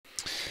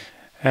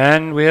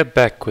And we're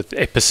back with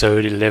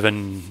episode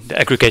 11, the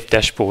Aggregate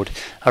dashboard.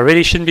 I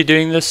really shouldn't be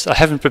doing this. I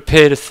haven't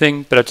prepared a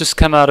thing, but I've just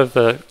come out of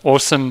an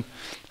awesome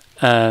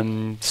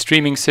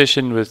streaming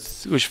session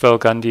with Ujjwal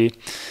Gandhi,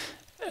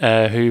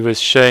 who was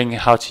showing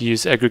how to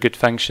use aggregate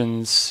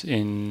functions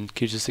in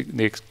QGIS,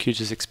 the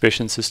QGIS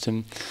expression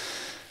system.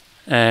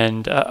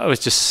 And I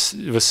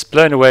was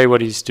blown away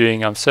what he's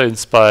doing. I'm so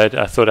inspired.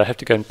 I thought I have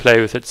to go and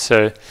play with it.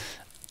 So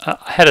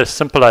I had a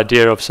simple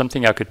idea of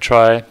something I could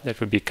try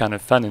that would be kind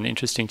of fun and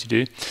interesting to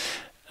do.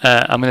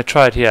 I'm going to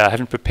try it here. I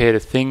haven't prepared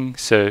a thing,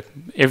 so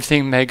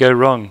everything may go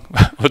wrong.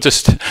 We'll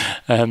just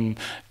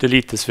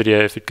delete this video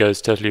if it goes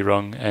totally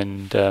wrong.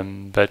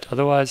 And but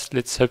otherwise,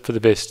 let's hope for the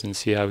best and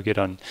see how we get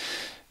on.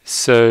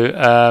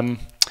 So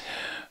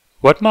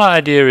what my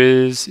idea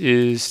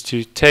is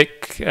to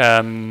take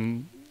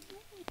one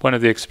of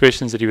the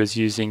expressions that he was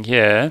using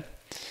here.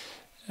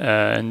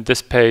 And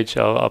this page,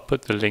 I'll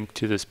put the link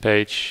to this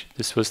page.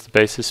 This was the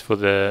basis for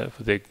the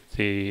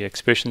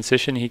expression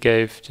session he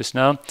gave just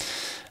now.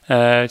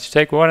 To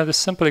take one of the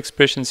simple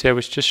expressions here,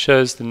 which just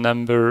shows the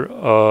number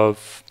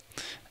of,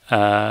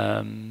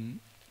 let's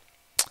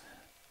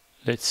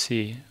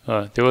see,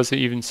 there was an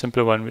even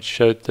simpler one which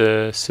showed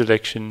the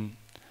selection.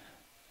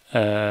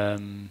 Let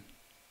me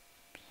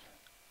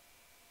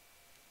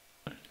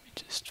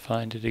just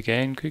find it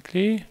again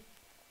quickly.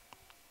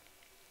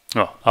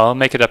 Oh, I'll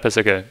make it up as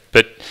I go.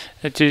 But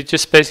to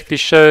just basically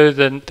show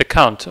the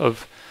count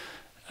of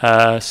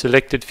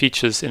selected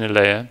features in a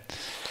layer,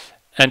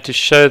 and to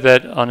show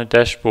that on a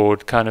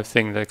dashboard kind of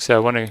thing. Like, so I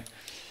want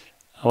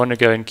to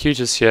go in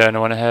QGIS here, and I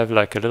want to have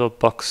like a little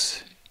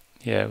box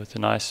here with a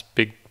nice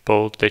big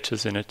bold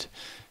letters in it,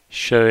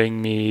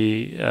 showing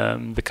me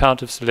the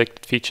count of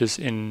selected features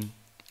in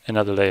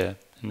another layer.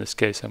 In this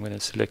case, I'm going to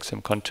select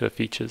some contour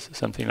features or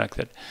something like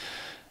that.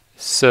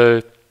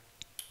 So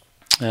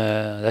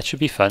that should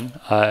be fun.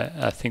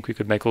 I think we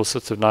could make all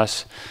sorts of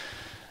nice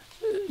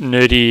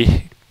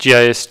nerdy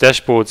GIS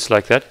dashboards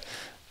like that.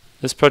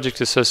 This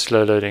project is so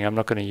slow loading. I'm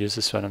not going to use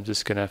this one. I'm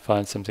just going to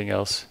find something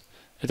else.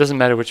 It doesn't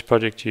matter which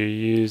project you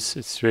use.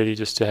 It's really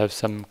just to have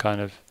some kind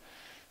of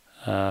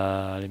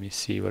let me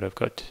see what I've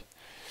got.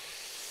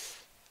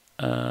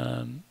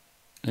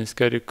 Let's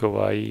go to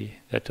Kauai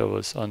that I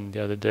was on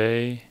the other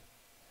day.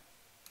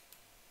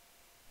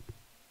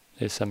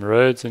 There's some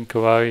roads in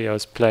Kauai. I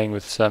was playing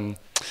with some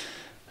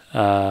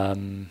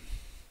like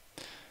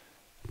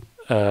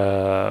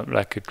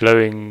a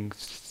glowing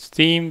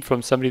theme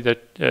from somebody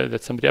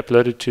that somebody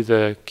uploaded to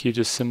the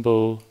QGIS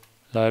symbol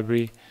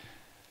library.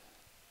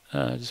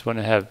 I just want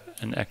to have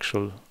an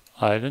actual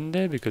island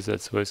there because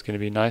that's always going to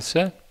be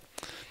nicer.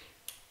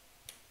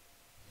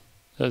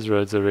 Those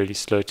roads are really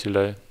slow to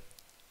load.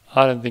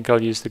 I don't think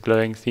I'll use the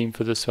glowing theme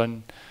for this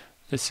one.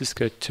 Let's just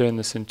go turn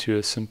this into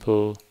a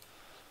simple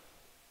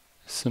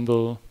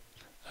symbol.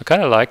 I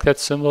kind of like that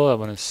symbol. I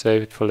want to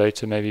save it for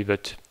later maybe,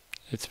 but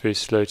it's very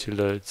slow to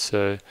load.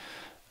 So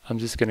I'm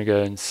just going to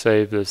go and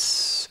save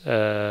this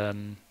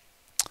in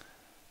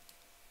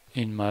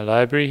my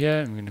library here.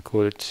 I'm going to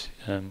call it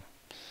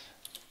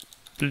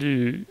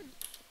blue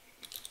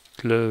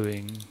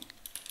glowing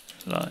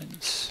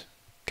lines.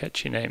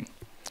 Catchy name.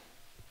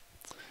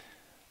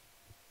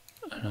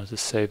 And I'll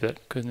just save that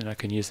because then I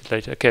can use it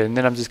later. Okay, and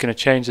then I'm just going to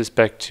change this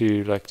back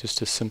to like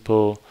just a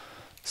simple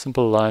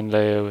line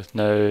layer with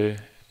no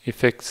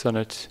effects on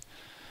it.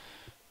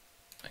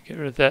 Get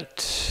rid of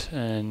that,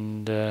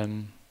 and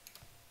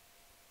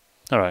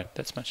alright,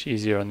 that's much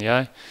easier on the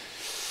eye.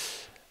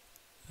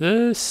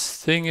 This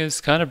thing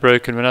is kind of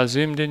broken. When I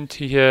zoomed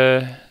into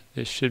here,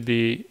 there should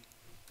be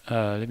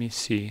let me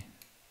see.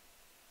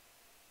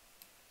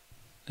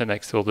 That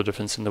makes all the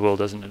difference in the world,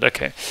 doesn't it?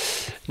 Okay.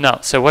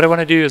 Now, so what I want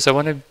to do is I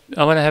want to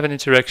have an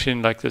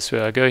interaction like this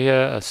where I go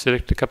here, I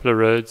select a couple of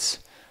roads.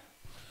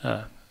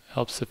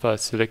 Helps if I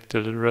select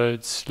a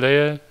roads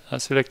layer. I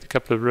select a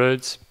couple of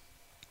roads.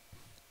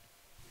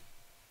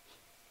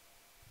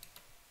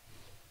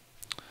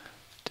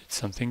 Did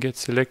something get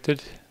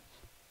selected?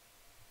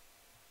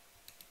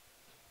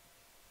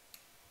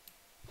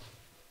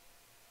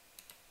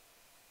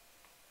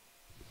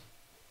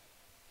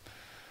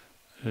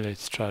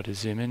 Let's try to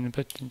zoom in a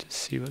bit and just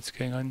see what's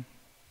going on.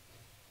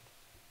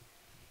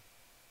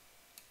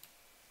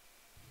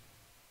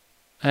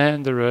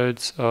 And the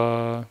roads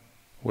are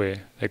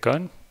where? They're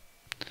gone?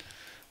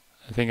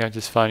 I think I'm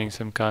just finding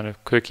some kind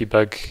of quirky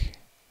bug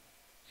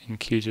in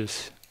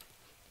QGIS.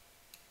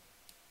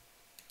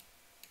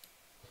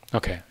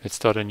 Okay, let's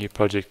start a new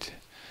project.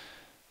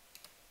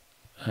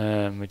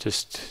 We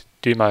just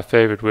do my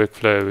favorite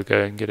workflow. We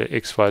go and get an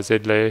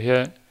XYZ layer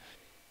here.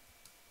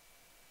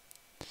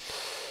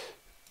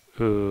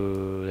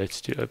 Ooh, let's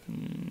do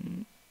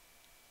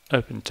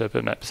open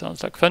topo map.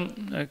 Sounds like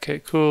fun. Okay,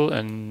 cool.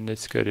 And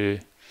let's go to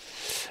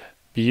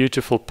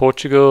beautiful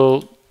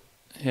Portugal.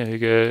 Here we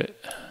go.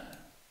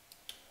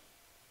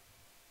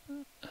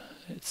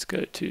 Let's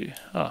go to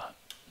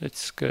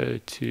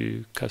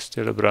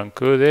Castelo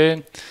Branco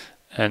there,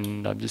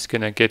 and I'm just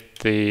going to get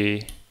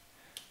the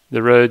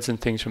roads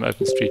and things from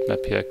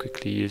OpenStreetMap here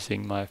quickly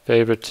using my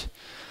favorite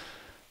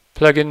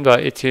plugin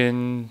by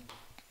Etienne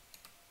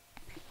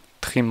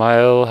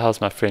Trimail.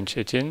 How's my French,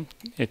 Etienne?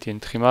 Etienne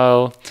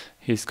Trimail.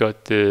 He's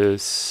got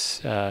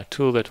this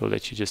tool that will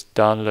let you just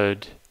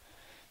download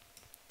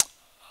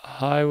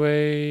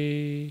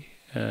highway.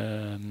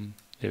 There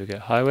we go,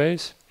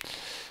 highways.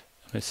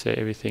 Let's say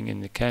everything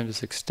in the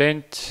canvas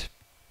extent.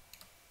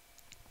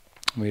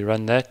 We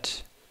run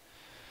that.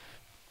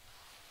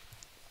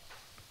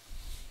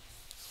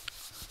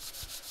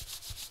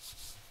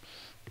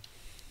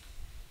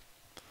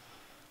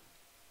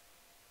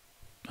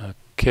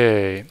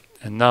 Okay,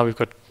 and now we've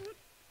got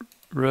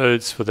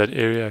roads for that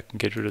area. I can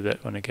get rid of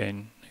that one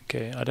again.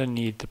 Okay, I don't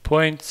need the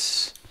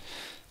points.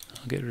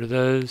 I'll get rid of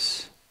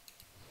those.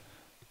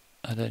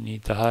 I don't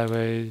need the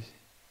highways,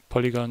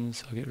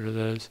 polygons. I'll get rid of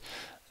those.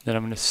 Then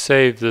I'm going to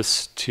save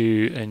this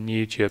to a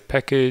new geo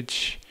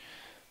package.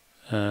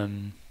 Let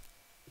me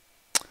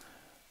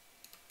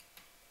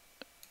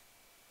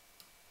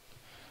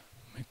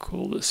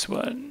call this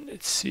one.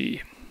 Let's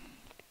see.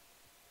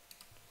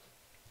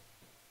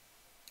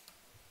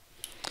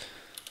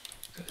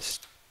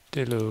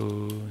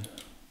 Castello.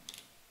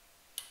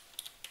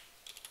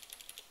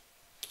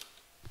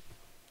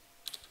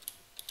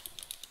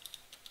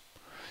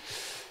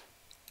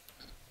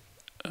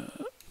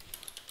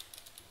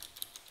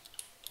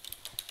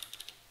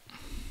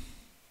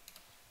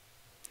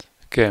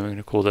 Okay, I'm going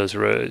to call those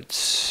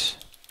roads.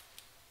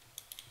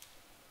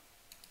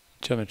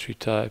 Geometry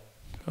type.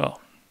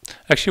 Well,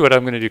 actually, what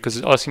I'm going to do, because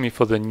it's asking me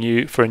for a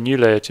new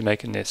layer to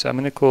make in there, so I'm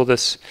going to call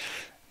this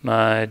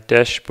my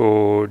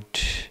dashboard.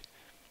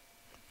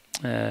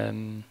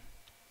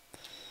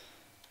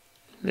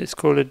 Let's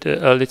call it.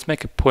 Let's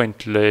make a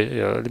point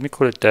layer. Let me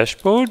call it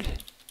dashboard,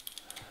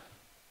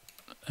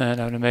 and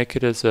I'm going to make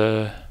it as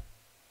a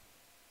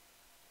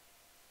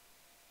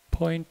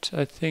point,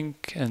 I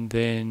think, and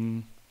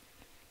then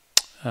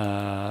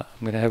I'm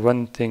going to have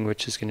one thing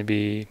which is going to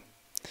be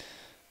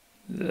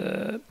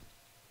the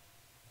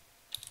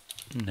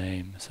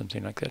name,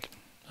 something like that.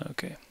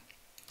 Okay.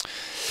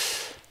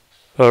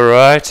 All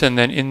right, and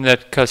then in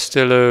that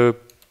Castello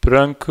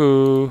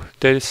Branco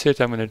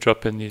dataset, I'm going to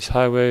drop in these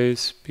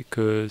highways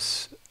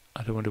because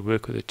I don't want to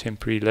work with a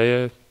temporary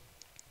layer.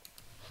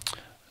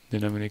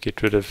 Then I'm going to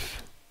get rid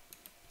of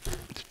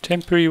the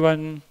temporary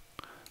one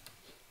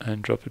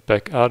and drop it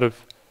back out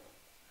of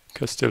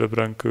Castello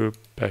Branco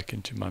back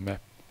into my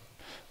map.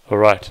 All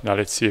right, now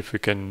let's see if we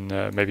can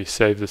maybe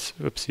save this.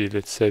 Oopsie,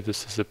 let's save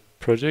this as a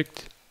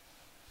project.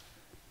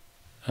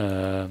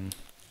 My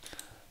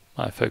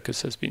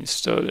focus has been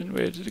stolen.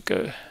 Where did it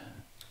go?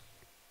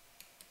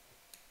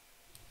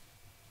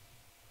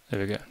 There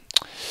we go.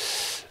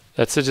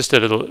 That's just a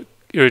little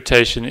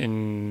irritation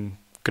in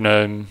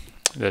GNOME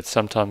that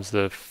sometimes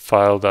the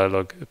file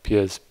dialog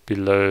appears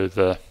below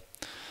the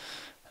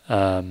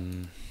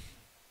main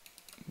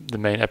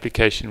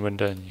application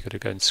window, and you've got to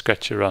go and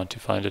scratch around to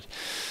find it.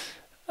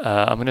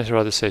 I'm going to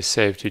rather say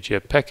save to geo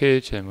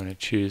package, and I'm going to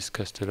choose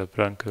Castello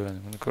Branco, and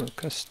I'm going to call it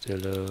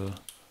Castello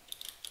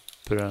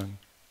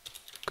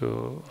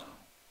Branco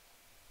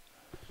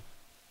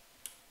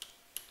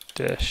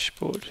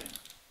dashboard.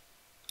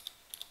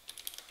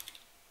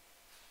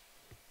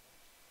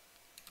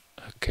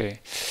 Okay,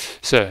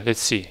 so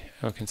let's see.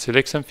 I can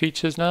select some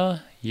features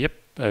now. Yep.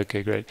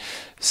 Okay, great.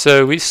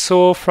 So we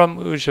saw from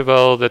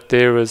Ujjwal that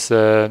there was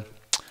a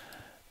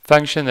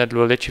function that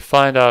will let you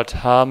find out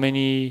how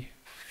many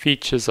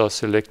features are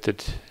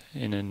selected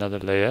in another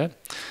layer.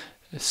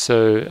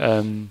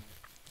 So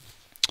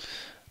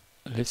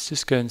let's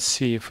just go and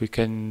see if we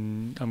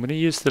can. I'm going to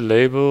use the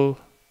label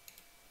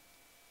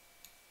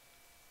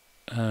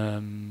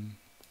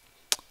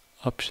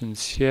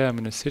options here. I'm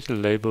going to set a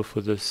label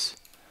for this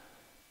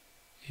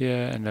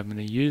here, and I'm going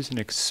to use an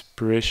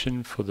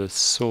expression for the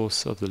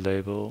source of the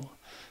label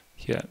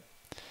here.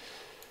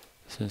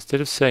 So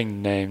instead of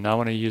saying name, now I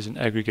want to use an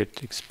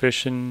aggregate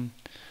expression.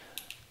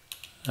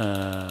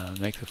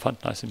 Make the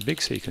font nice and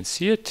big so you can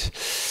see it.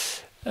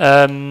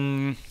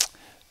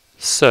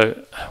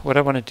 So what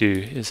I want to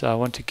do is I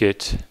want to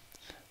get,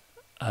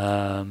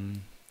 if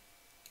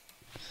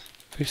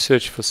we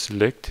search for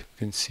select, we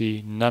can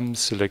see num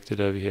selected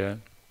over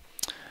here.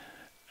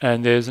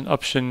 And there's an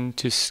option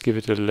to give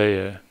it a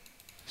layer.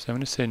 So I'm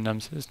going to say num,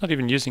 it's not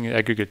even using an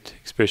aggregate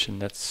expression,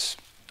 that's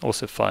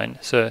also fine.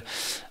 So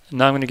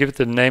now I'm going to give it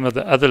the name of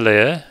the other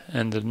layer,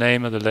 and the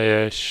name of the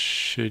layer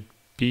should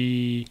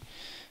be,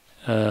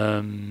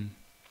 let's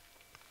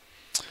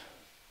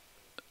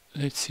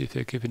see if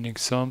they give an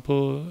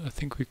example. I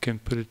think we can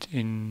put it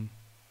in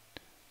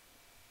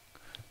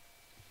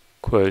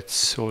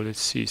quotes, or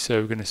let's see. So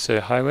we're going to say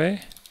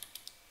highway.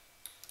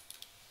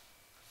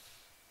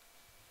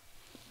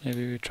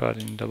 Maybe we try it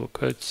in double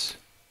quotes.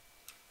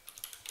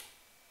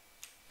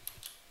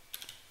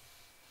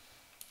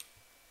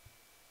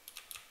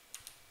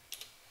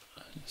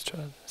 Let's try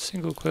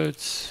single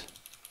quotes.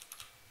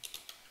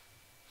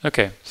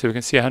 Okay, so we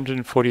can see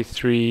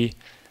 143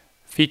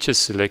 features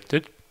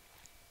selected.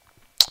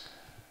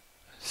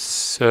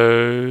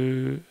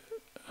 So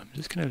I'm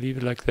just going to leave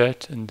it like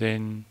that, and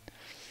then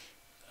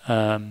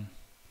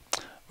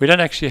we're we don't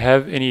actually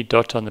have any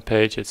dot on the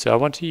page yet, so I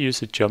want to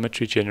use a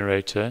geometry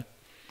generator.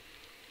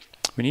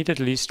 We need at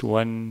least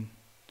one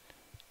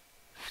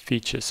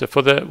feature. So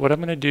for what I'm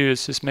going to do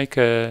is just make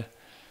a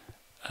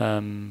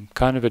kind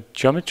of a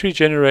geometry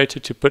generator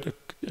to put a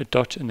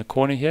dot in the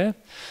corner here.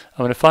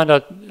 I'm going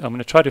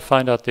to try to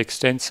find out the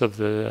extents of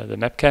the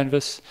map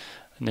canvas,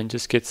 and then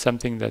just get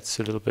something that's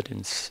a little bit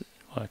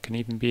well, it can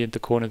even be at the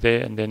corner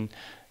there, and then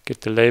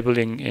get the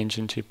labeling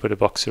engine to put a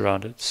box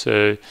around it.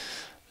 So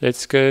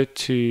let's go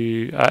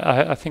to,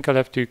 I think I'll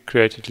have to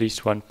create at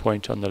least one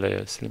point on the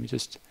layer. So let me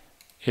just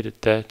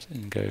edit that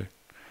and go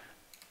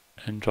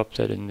and drop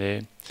that in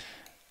there.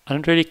 I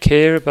don't really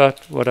care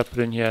about what I put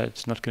in here.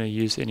 It's not going to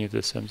use any of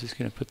this. So I'm just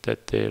going to put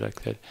that there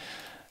like that.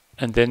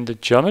 And then the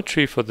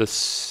geometry for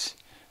this,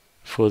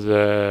 for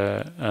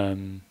the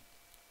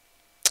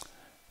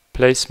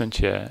placement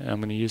here,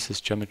 I'm going to use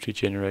this geometry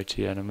generator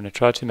here, and I'm going to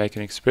try to make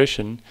an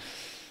expression.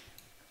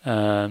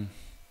 That's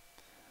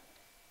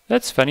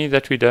funny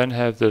that we don't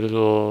have the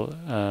little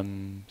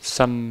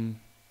sum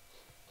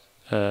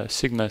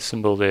sigma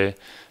symbol there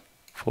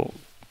for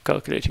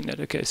calculating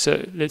that. Okay,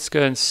 so let's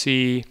go and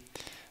see.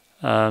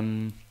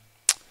 I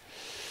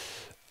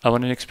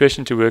want an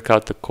expression to work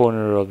out the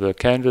corner of the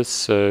canvas,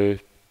 so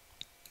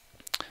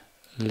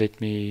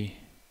let me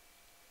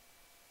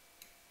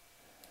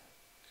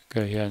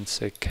go here and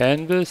say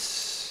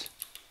canvas.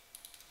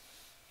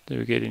 Do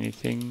we get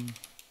anything?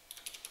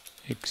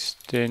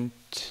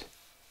 Extent,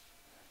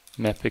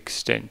 map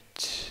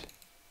extent.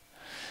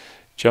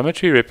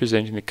 Geometry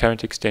representing the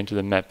current extent of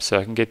the map. So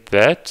I can get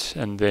that,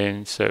 and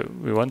then, so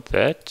we want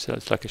that. So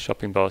it's like a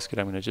shopping basket.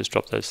 I'm going to just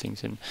drop those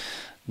things in.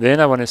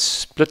 Then I want to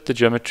split the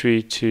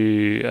geometry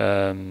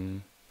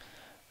to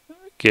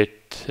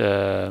get,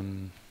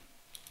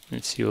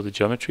 let's see all the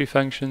geometry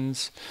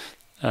functions.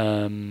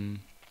 Let's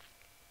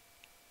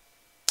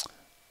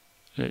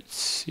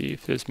see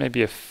if there's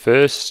maybe a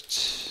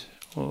first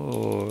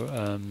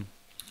or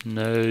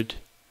node.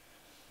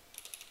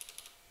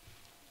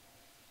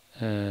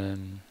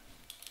 I'm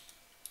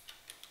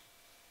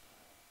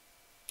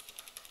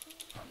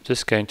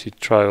just going to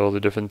try all the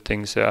different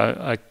things. So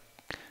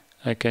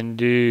I can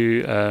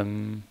do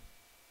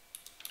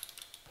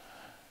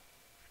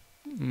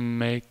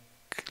make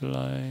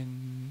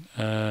line.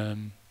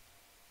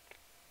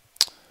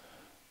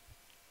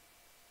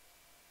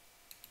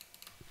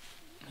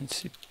 Let's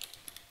see,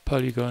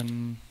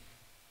 polygon.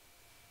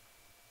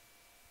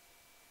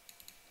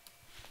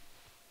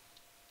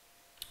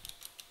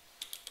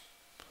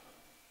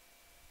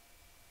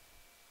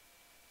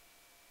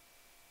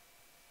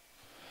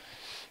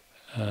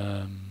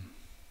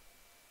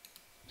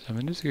 So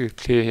I'm just going to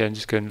clear here and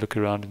just go and look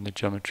around in the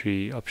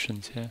geometry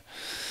options here.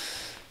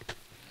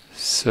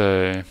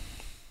 So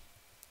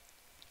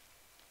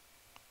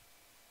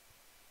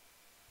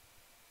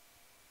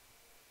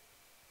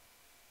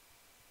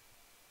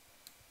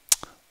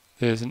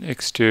there's an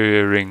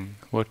exterior ring.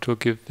 What will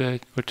give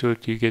that? What will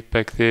you get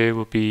back there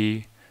will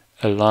be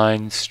a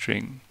line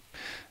string.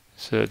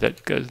 So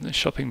that goes in the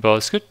shopping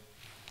basket.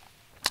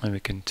 And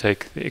we can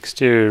take the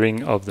exterior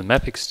ring of the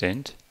map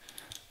extent.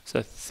 So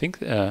I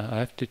think I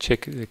have to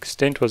check the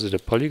extent. Was it a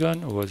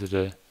polygon or was it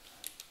a...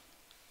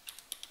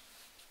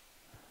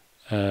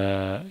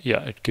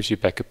 yeah, it gives you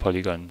back a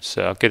polygon.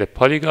 So I'll get a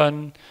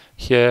polygon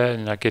here,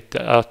 and I get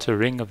the outer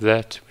ring of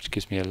that, which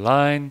gives me a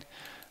line.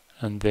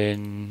 And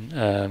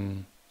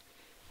then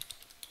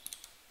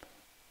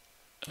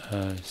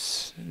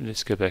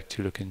let's go back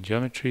to look in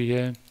geometry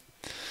here.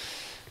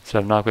 So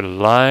I've now got a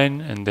line,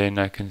 and then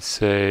I can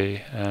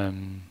say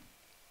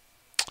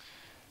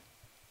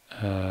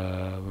we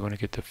want to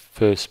get the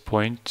first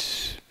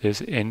point. There's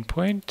the end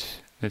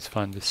point. Let's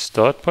find the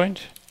start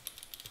point.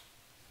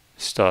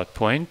 Start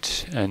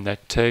point, and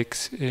that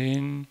takes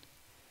in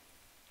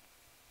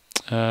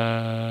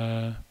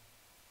it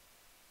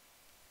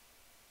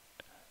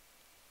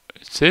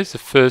says the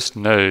first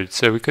node,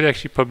 so we could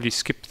actually probably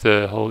skip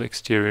the whole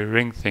exterior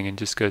ring thing and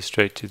just go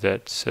straight to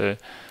that. So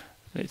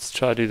let's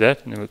try to do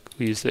that, and we'll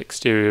use the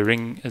exterior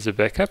ring as a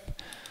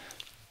backup.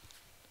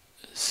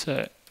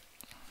 So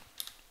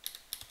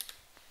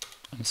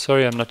I'm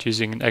sorry I'm not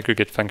using an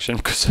aggregate function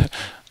because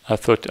I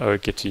thought I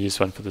would get to use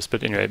one for this,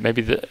 but anyway,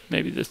 maybe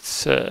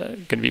that's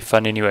going to be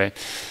fun anyway.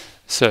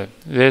 So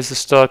there's the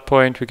start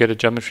point. We get a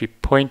geometry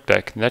point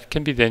back, and that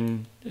can be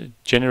then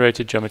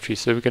generated geometry.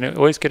 So we're going to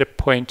always get a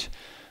point.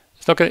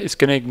 It's not going. It's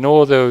going to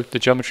ignore the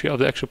geometry of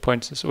the actual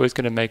point. It's always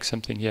going to make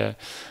something here.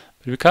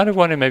 But we kind of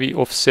want to maybe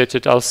offset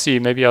it. I'll see.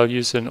 Maybe I'll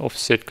use an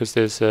offset because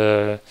there's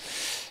a,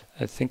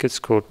 I think it's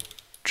called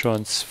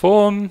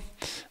transform.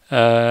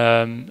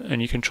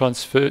 And you can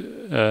transfer,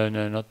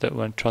 no, not that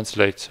one,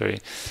 translate, sorry.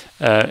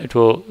 It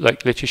will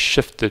like let you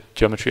shift the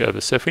geometry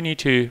over. So if we need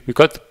to, we've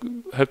got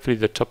hopefully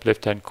the top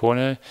left hand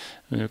corner,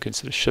 and we can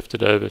sort of shift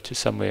it over to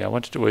somewhere. I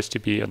want it always to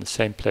be on the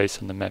same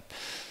place on the map.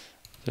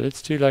 So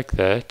let's do like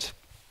that.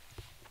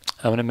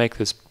 I want to make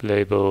this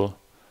label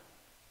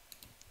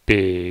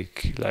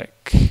big,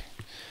 like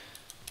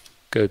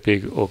go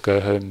big or go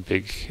home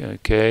big,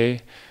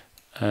 okay.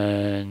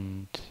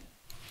 And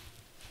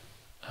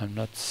I'm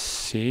not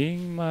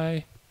seeing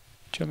my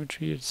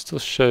geometry. It still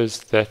shows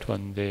that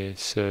one there,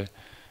 so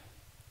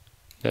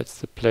that's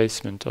the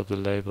placement of the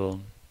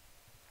label.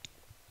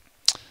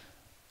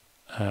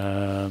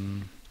 I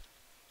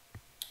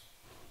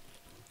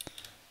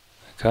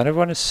kind of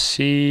want to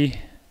see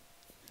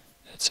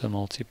that's a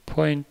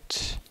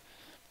multi-point.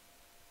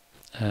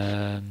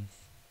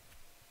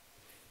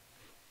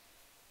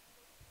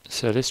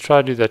 So let's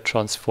try to do that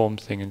transform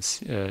thing and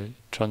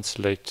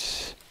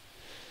translate.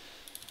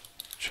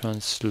 So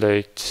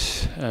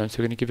we're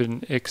going to give it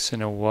an X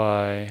and a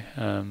Y.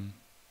 I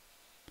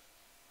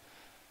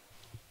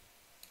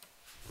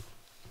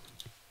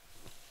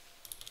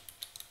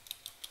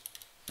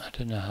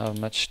don't know how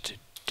much to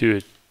do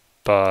it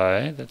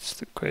by. That's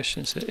the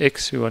question. So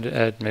X we want to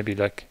add maybe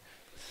like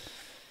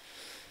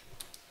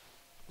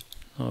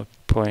a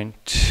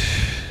point.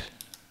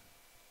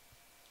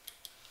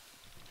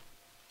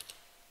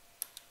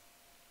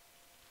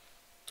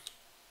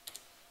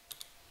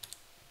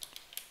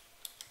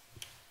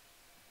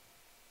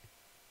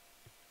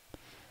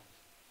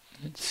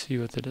 Let's see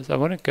what that is. I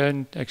want to go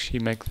and actually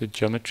make the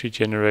geometry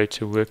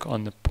generator work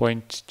on the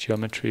point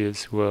geometry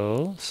as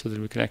well, so that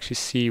we can actually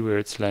see where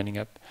it's lining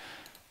up.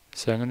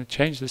 So I'm going to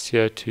change this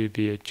here to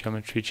be a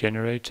geometry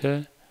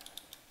generator.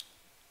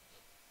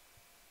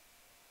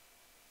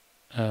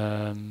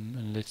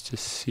 And let's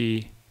just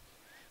see.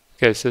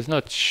 Okay, so it's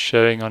not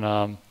showing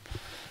on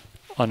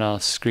our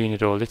screen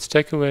at all. Let's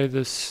take away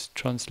this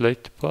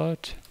translate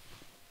part.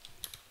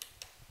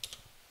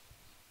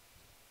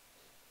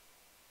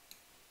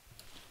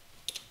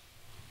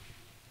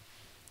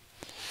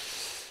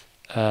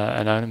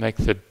 And I'm going to make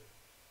the,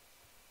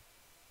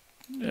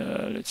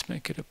 let's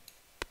make it a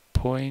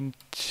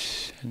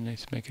point, and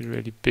let's make it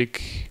really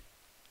big.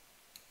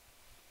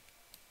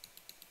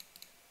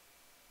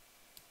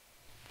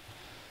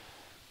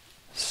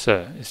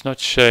 So it's not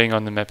showing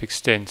on the map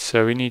extent,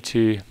 so we need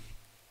to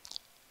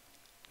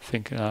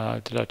think, did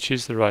I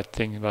choose the right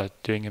thing about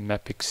doing a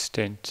map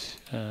extent?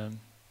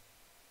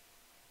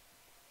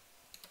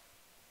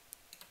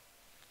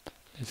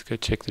 Let's go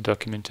check the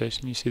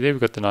documentation. You see there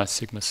we've got the nice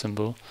sigma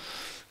symbol.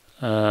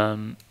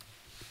 The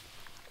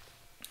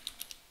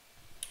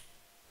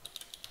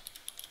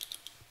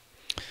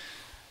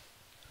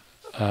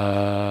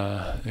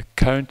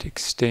current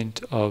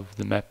extent of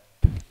the map.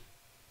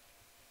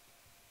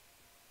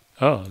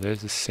 Oh,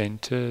 there's a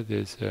center,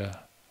 there's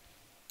a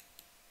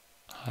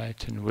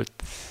height and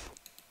width.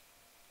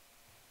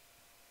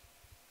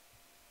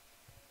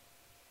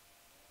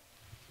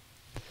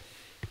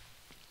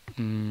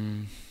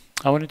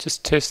 I want to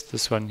just test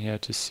this one here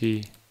to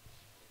see.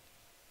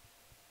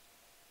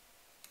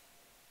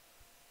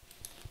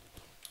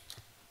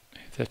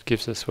 If that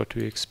gives us what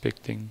we're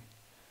expecting.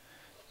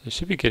 They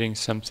should be getting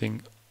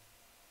something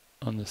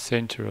on the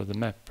center of the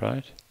map,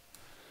 right?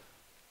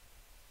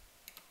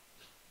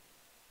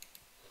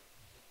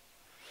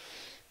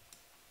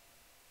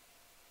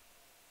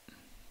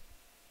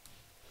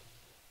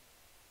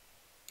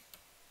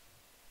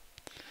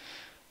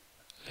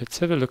 Let's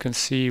have a look and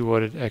see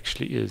what it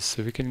actually is.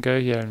 So we can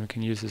go here and we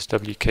can use this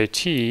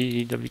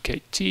WKT,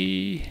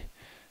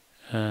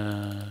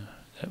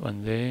 that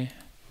one there.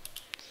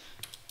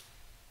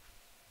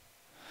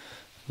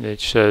 There it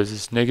shows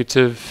it's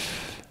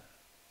negative.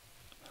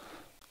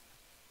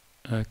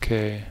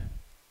 Okay.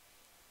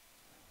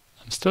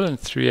 I'm still in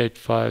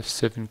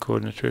 3857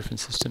 coordinate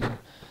reference system.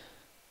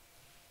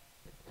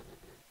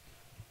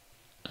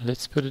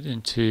 Let's put it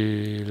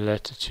into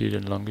latitude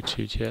and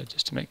longitude here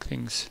just to make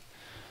things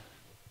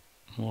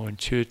more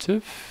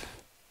intuitive.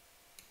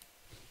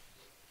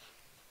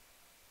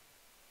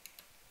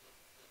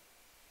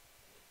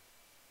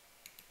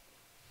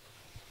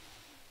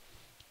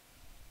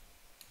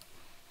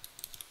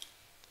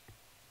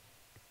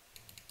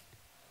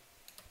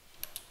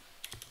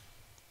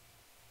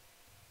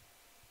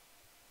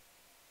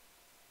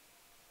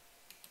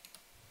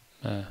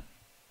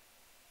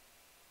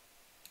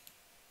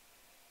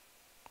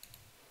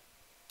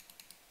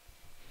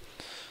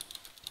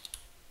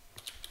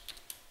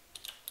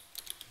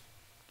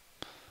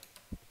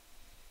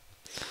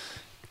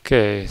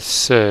 Okay,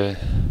 so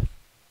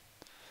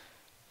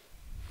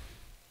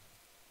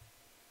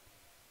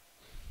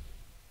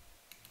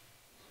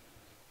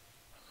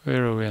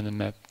where are we on the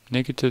map?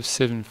 Negative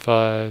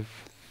 75,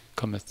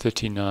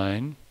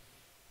 39.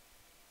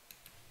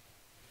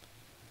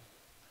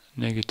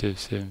 Negative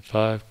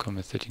 75,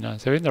 39.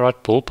 So we're in the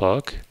right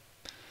ballpark.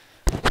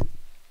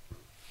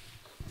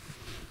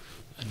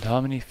 And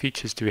how many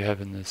features do we have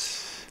in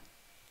this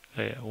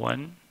layer?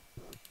 1.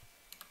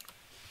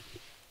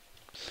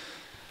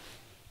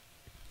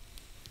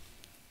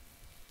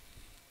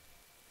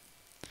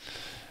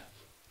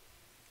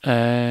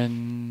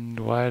 And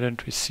why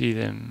don't we see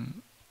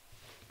them?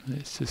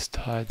 Let's just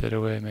hide that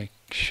away, make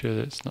sure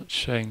that it's not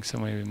showing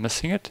somewhere we're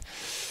missing it.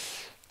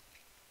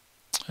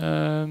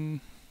 Let's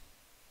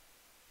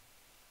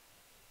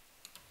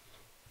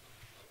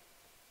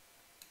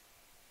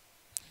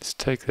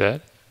take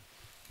that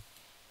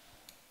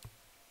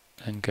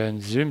and go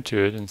and zoom to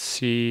it and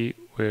see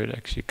where it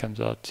actually comes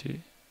out to.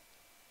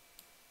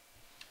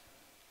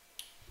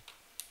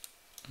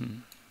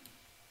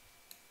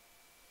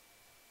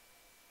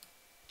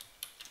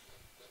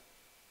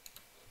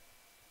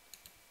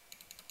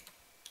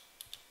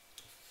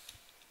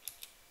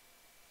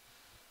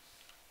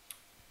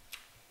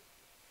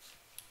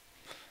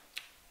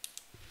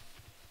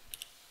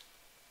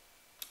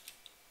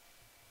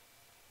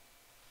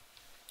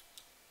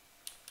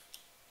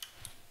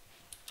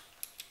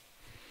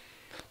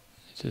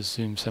 Just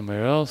zoom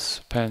somewhere else,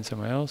 pan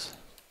somewhere else.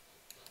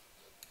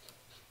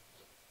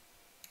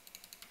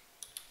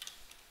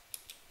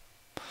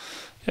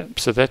 Yep,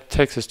 so that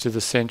takes us to the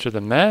center of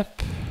the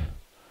map.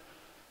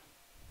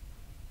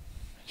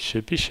 It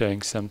should be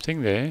showing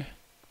something there.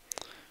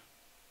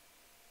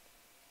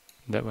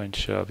 That won't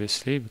show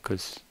obviously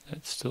because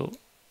that's still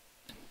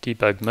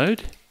debug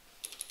mode.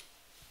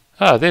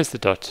 Ah, there's the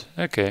dot.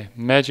 Okay,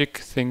 magic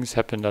things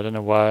happened. I don't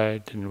know why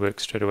it didn't work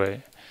straight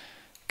away.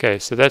 Okay,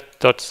 so that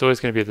dot's always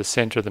going to be at the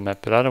center of the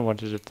map, but I don't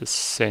want it at the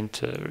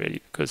center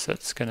really because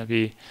that's going to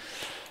be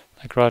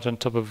like right on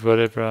top of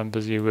whatever I'm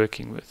busy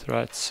working with,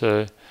 right?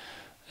 So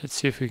let's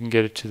see if we can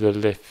get it to the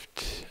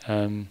left.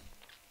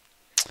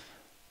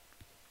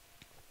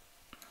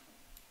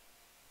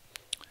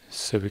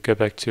 So we go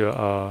back to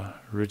our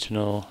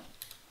original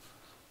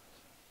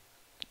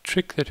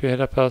trick that we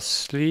had up our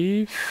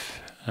sleeve.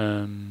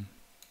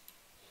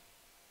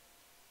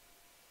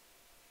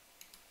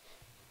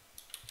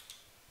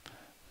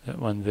 That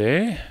one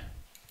there.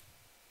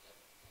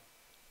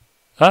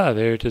 Ah,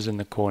 there it is in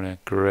the corner.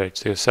 Great.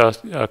 So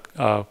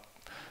our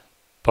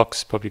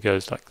box probably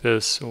goes like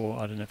this, or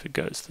I don't know if it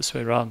goes this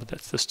way around, but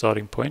that's the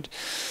starting point.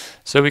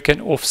 So we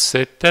can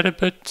offset that a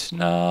bit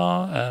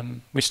now.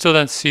 We still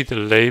don't see the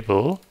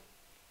label.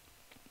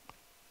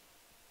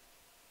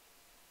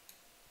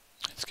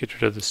 Let's get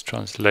rid of this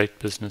translate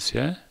business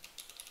here.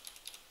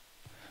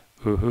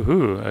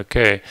 Ooh,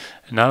 okay.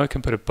 And now we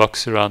can put a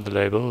box around the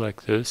label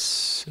like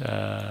this.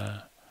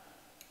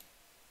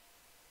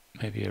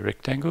 Maybe a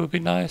rectangle would be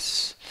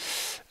nice.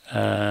 Put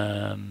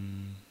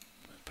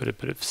a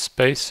bit of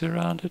space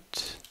around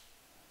it.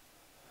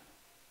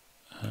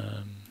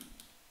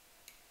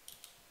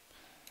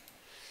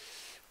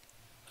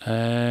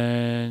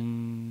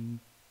 And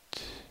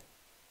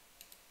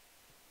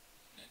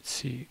let's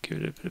see, give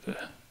it a bit of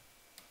a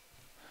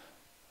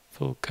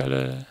full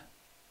color.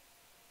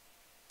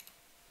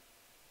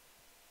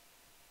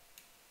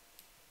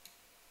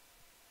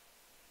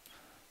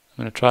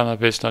 I'm going to try my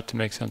best not to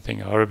make something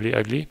horribly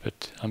ugly,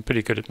 but I'm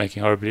pretty good at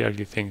making horribly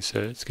ugly things, so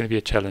it's going to be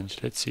a challenge.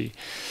 Let's see.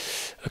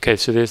 Okay,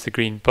 so there's the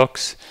green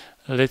box.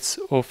 Let's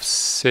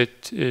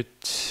offset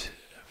it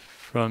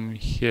from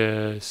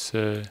here.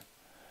 So,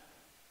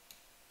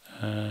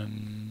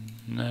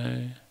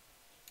 no,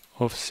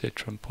 offset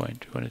from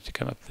point. We want it to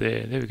come up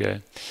there. There we go.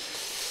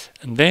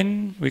 And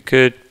then we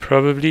could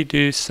probably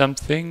do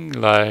something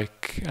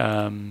like,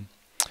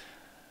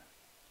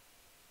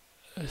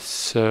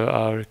 so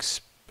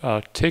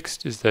our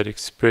text is that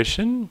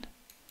expression,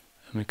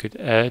 and we could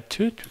add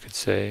to it. We could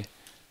say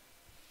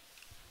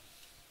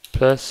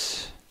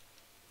plus,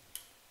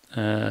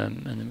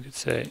 and then we could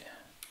say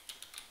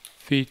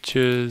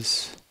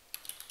features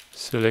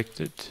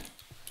selected.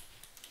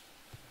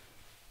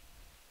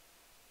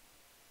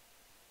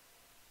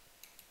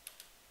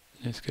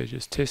 Let's go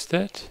just test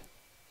that.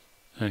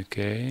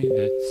 Okay,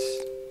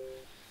 that's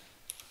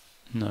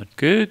not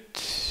good.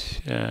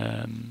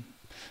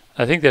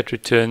 I think that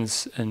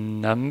returns a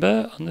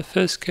number on the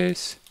first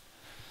case.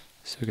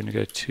 So we're going to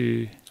go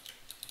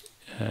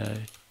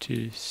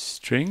to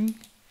string.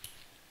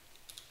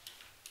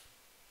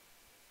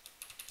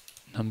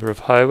 Number of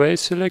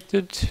highways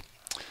selected.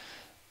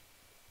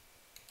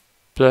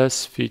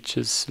 Plus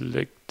features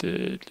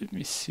selected. Let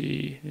me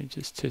see. Let me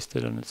just test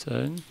it on its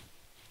own.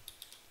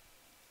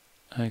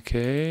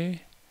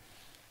 Okay.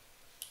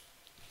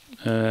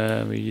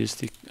 We use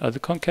the other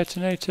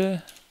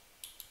concatenator.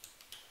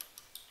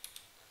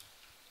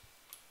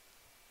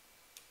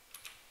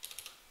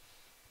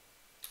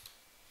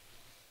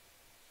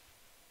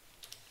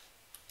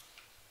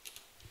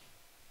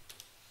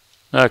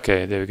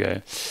 Okay, there we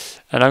go.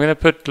 And I'm going to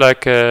put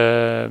like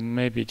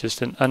maybe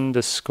just an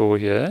underscore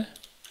here.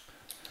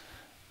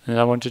 And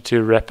I wanted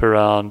to wrap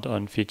around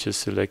on features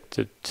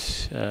selected.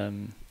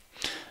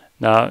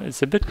 Now,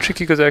 it's a bit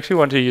tricky because I actually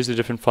want to use a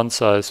different font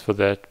size for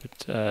that.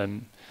 But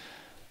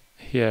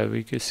here,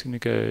 we're just going to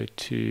go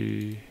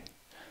to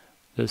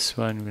this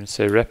one. We're going to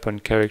say wrap on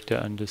character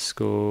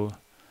underscore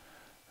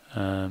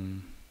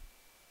and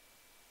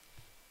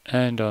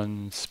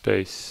on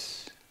space.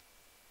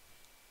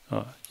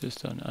 Oh,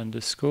 just on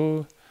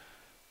underscore.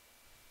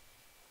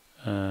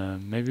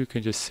 Maybe we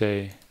can just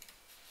say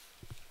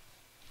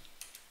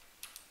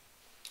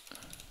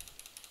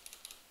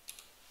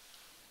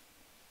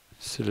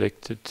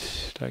selected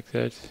like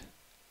that.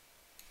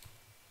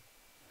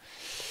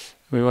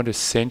 We want to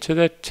center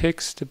that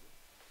text a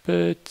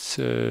bit,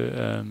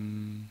 so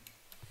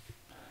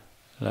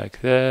like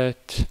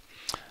that.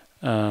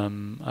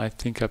 I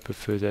think I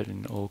prefer that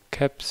in all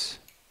caps.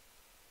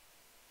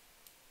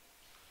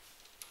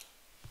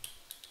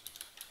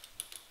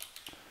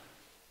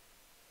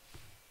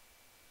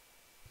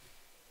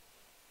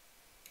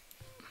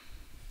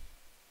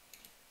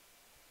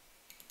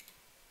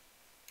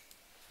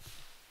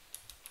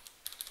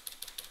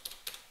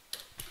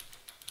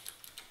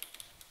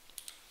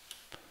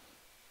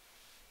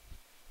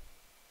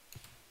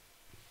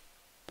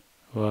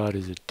 What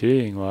is it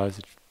doing? Why is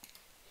it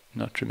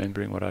not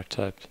remembering what I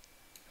typed?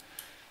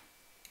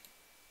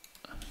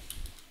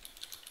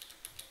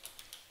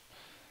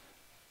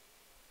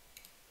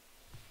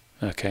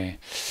 Okay.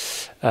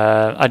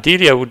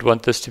 Ideally, I would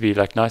want this to be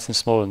like nice and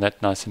small and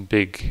that nice and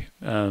big.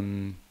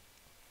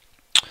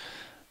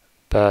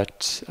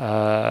 But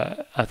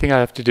I think I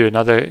have to do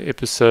another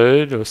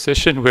episode or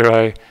session where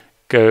I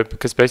go,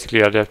 because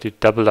basically I'd have to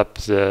double up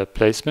the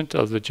placement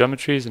of the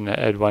geometries and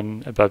add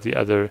one above the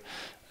other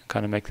and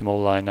kind of make them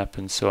all line up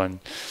and so on,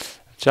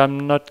 which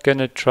I'm not going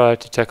to try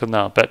to tackle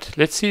now. But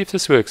let's see if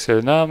this works. So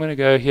now I'm going to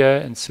go here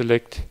and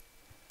select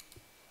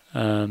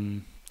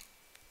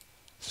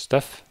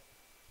stuff.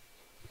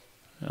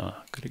 Oh,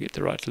 got to get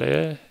the right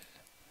layer.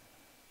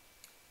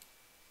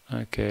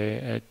 Okay,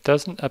 it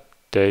doesn't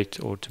update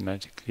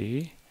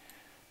automatically,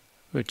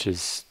 which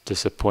is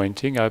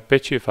disappointing. I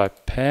bet you if I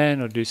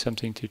pan or do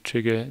something to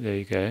trigger, there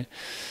you go.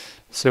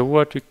 So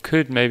what we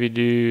could maybe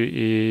do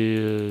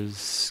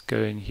is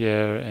go in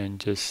here and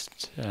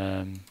just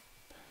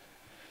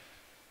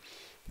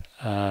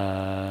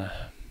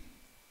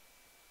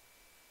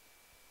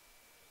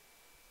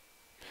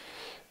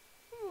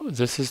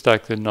this is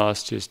like the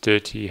nastiest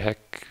dirty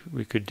hack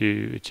we could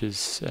do, which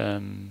is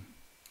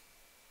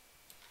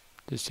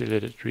just to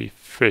let it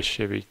refresh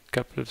every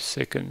couple of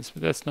seconds.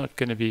 But that's not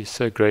going to be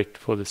so great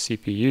for the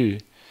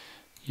CPU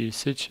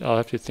usage. I'll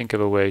have to think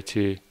of a way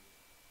to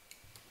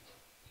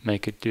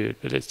make it do it,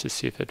 but let's just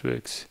see if it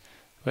works.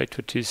 Wait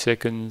for 2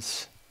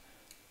 seconds.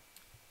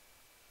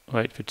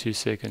 Wait for 2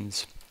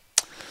 seconds.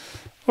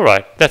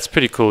 Alright, that's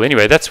pretty cool.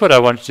 Anyway, that's what I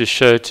wanted to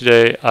show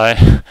today.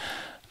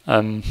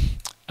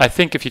 I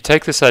think if you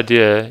take this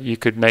idea, you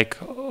could make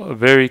a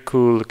very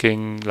cool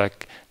looking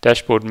like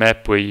dashboard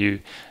map where you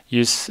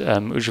use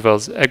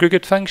Ujval's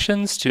aggregate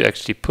functions to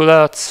actually pull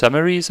out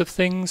summaries of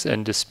things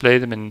and display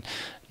them in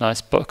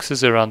nice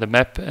boxes around the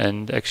map.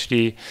 And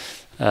actually,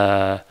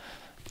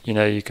 you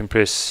know, you can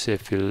press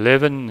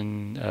F11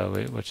 and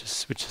which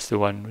is the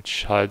one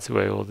which hides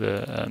away all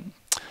the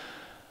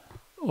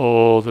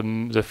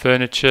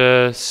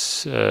furniture.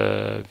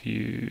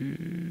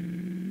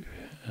 View.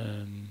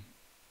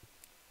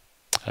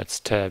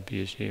 That's tab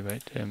usually.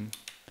 Wait.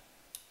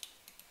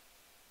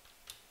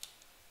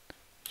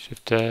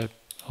 Shift tab.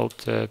 Alt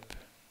tab.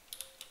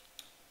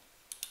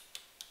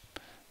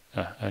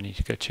 I need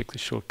to go check the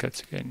shortcuts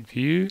again.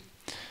 View.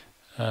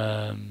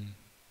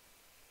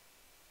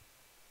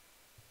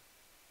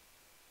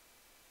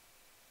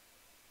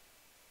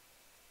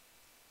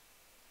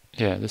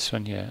 Yeah, this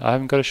one here. I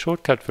haven't got a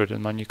shortcut for it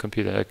on my new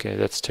computer. Okay,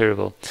 that's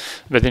terrible.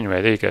 But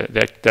anyway, there you go.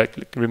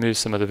 That removes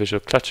some of the visual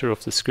clutter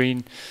off the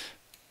screen,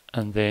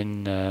 and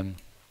then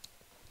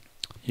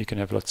you can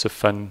have lots of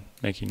fun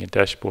making a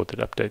dashboard that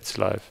updates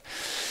live.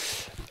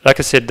 Like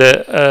I said,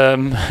 the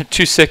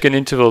 2-second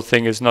interval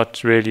thing is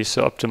not really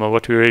so optimal.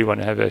 What we really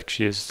want to have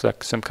actually is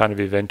like some kind of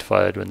event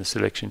fired when the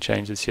selection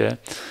changes here.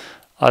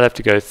 I'll have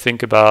to go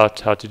think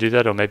about how to do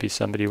that, or maybe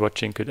somebody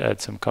watching could add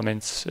some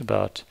comments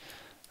about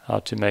how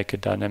to make a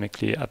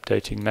dynamically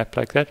updating map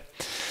like that.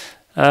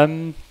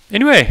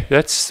 Anyway,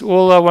 that's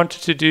all I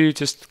wanted to do,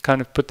 just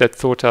kind of put that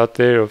thought out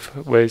there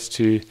of ways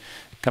to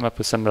come up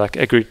with some like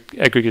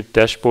aggregate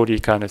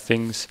dashboardy kind of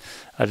things.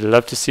 I'd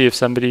love to see if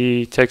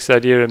somebody takes the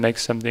idea and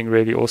makes something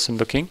really awesome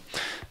looking.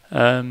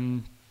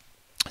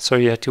 So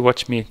you had to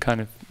watch me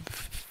kind of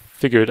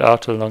figure it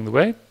out along the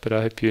way, but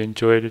I hope you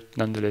enjoyed it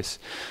nonetheless.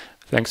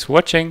 Thanks for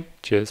watching.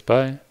 Cheers,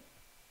 bye.